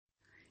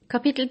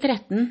Kapittel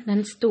 13,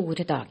 den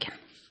store dagen.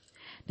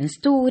 Den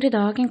store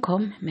dagen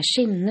kom med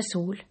skinnende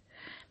sol,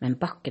 men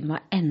bakken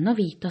var ennå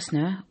hvit av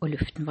snø, og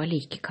luften var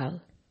like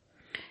kald.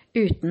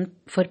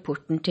 Utenfor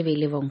porten til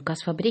Willy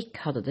Wonkas fabrikk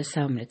hadde det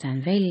samlet seg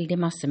en veldig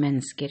masse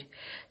mennesker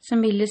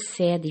som ville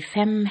se de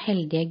 5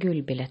 heldige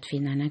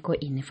gullbillettfinnerne gå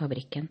inn i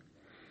fabrikken.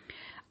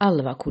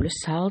 Alle var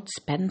kolossalt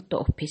spent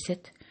og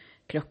opphisset.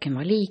 Klokken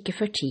var like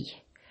før 10.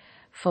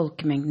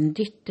 Folkemengden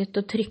dyttet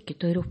og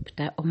trykket og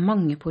ropte, og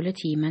mange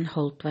politimenn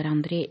holdt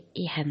hverandre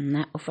i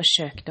hendene og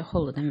forsøkte å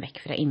holde dem vekk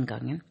fra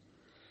inngangen.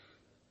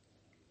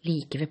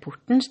 Like ved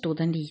porten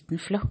stod en liten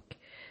flokk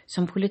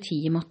som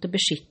politiet måtte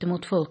beskytte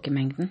mot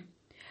folkemengden.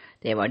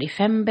 Det var de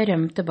 5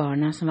 berømte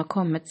barna som var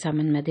kommet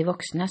sammen med de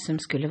voksne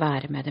som skulle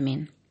være med dem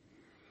inn.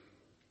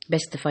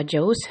 Bestefar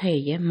Joes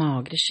høye,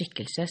 magre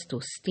skikkelse sto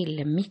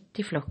stille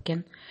midt i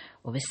flokken,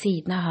 og ved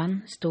siden av han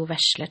sto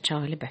vesle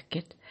Charlie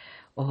Bucket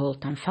og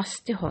holdt han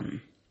fast i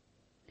hånden.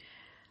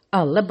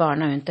 Alle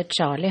barna unntatt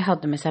Charlie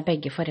hadde med seg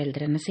begge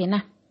foreldrene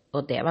sine,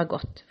 og det var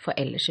godt, for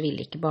ellers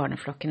ville ikke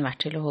barneflokken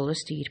vært til å holde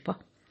styr på.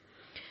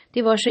 De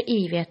var så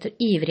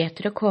ivrige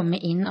etter å komme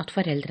inn at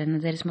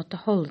foreldrene deres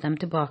måtte holde dem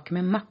tilbake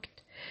med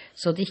makt,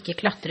 så de ikke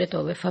klatret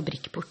over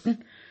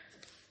fabrikkporten.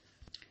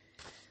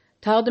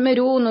 «Ta det med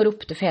ro nå»,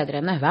 ropte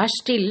fedrene. «Vær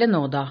stille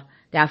nå da,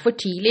 det er for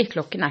tidlig,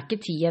 klokken er ikke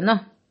 10 ennå.»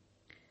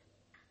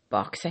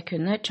 Bak seg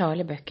kunne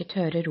Charlie Bucket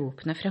høre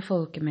ropene fra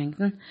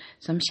folkemengden,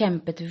 som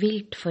kjempet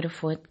vilt for å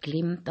få et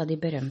glimt av de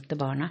berømte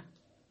barna.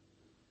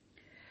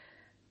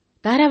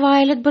 «Der er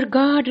Violet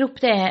Beauregard»,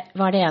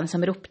 var det en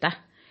som ropte.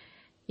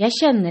 «Jeg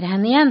kjenner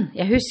henne igjen,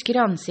 jeg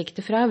husker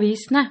ansiktet fra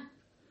avisene.»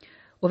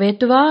 «Og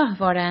vet du hva?»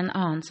 var det en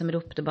annen som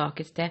ropte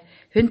bak et sted.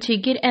 «Hun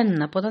tygger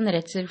enda på den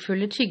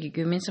redselfulle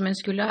tyggegummien som hun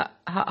skulle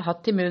ha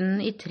hatt i munnen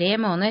i 3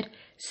 måneder.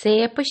 Se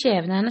på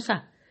kjevene hennes,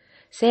 sa.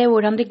 Se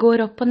hvordan de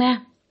går opp og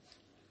ned.»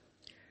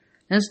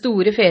 «Den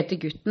store, fete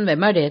gutten,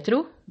 hvem er det,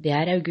 tro?» «Det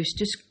er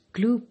Augustus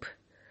Gloop.»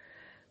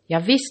 «Ja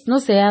visst, nå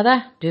ser jeg det.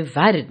 Du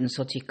verden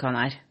så tykk han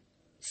er.»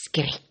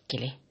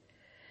 «Skrekkelig.»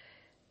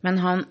 «Men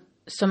han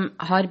som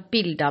har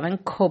bilde av en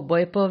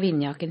cowboy på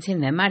vindjakken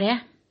sin, hvem er det?»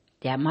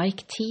 «Det er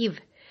Mike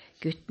Teave,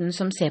 gutten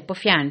som ser på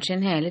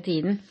fjernsyn hele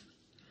tiden.»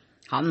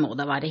 «Han må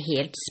da være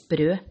helt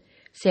sprø.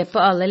 Se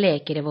på alle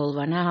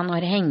lekerevolverne han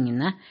har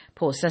hengende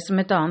på seg som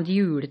et annet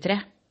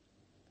juletre.»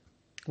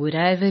 «Hvor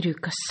er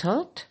Veruca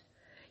Salt?»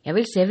 «Jeg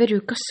vil se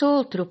Veruca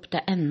Salt», ropte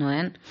enda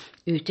en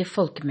ut i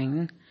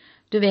folkemengden.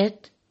 «Du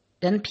vet,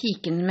 den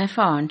piken med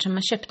faren som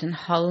har kjøpt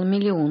 500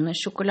 000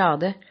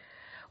 sjokolader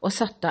og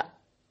satte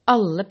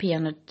alle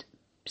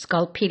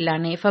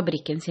peanøttskallpillerne i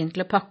fabrikken sin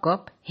til å pakke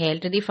opp,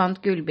 helt til de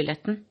fant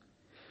gullbilletten.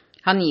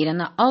 Han gir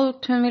henne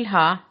alt hun vil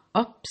ha,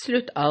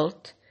 absolutt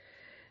alt.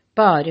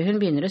 Bare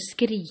hun begynner å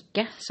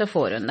skrike, så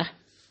får hun det.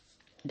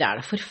 Det er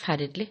da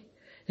forferdelig.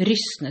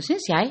 Rystende,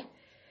 synes jeg.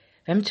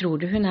 Hvem tror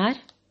du hun er?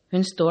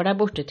 Hun står der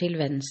borte til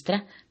venstre,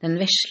 den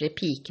vesle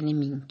piken i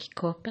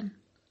minkkåpen.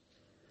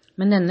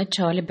 Men denne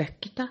Charlie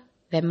Bucket da,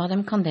 hvem av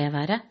dem kan det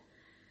være?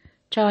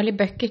 Charlie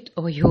Bucket,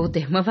 jo,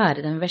 det må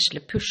være den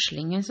vesle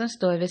puslingen som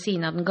står ved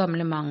siden av den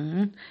gamle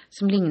mannen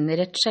som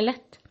ligner et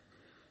skjelett.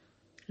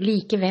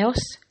 Like ved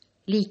oss,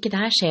 like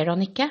der ser du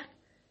han ikke.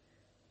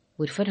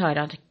 Hvorfor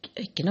har han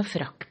ikke noe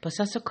frakk på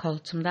seg så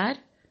kaldt som det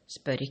er?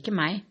 Spør ikke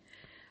meg.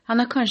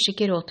 Han har kanskje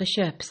ikke råd til å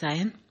kjøpe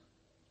seg en.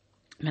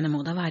 Men det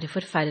må da være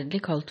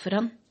forferdelig kaldt for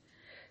han.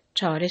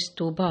 Charlie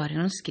sto bare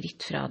noen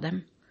skritt fra dem.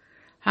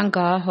 Han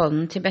ga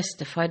hånden til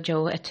bestefar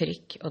Joe et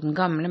trykk, og den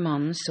gamle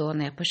mannen så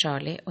ned på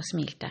Charlie og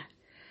smilte.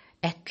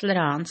 Et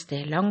eller annet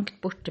sted langt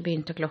borte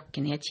begynte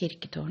klokken i et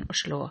kirketårn å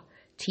slå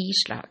 10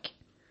 slag.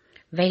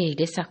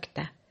 Veldig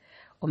sakte,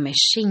 og med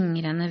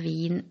skingrende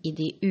vin i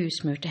de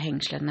usmurte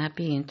hengslene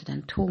begynte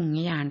den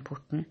tunge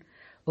jernporten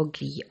å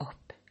gli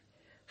opp.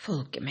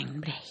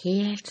 Folkemengden ble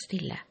helt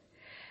stille.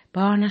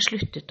 Barna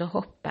sluttet å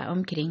hoppe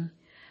omkring,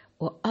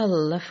 og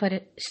alle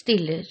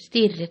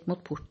stirret mot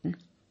porten.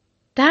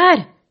 Der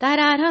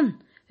er han,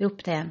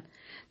 ropte en.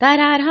 Der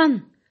er han!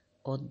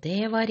 Og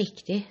det var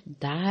riktig,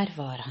 der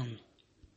var han.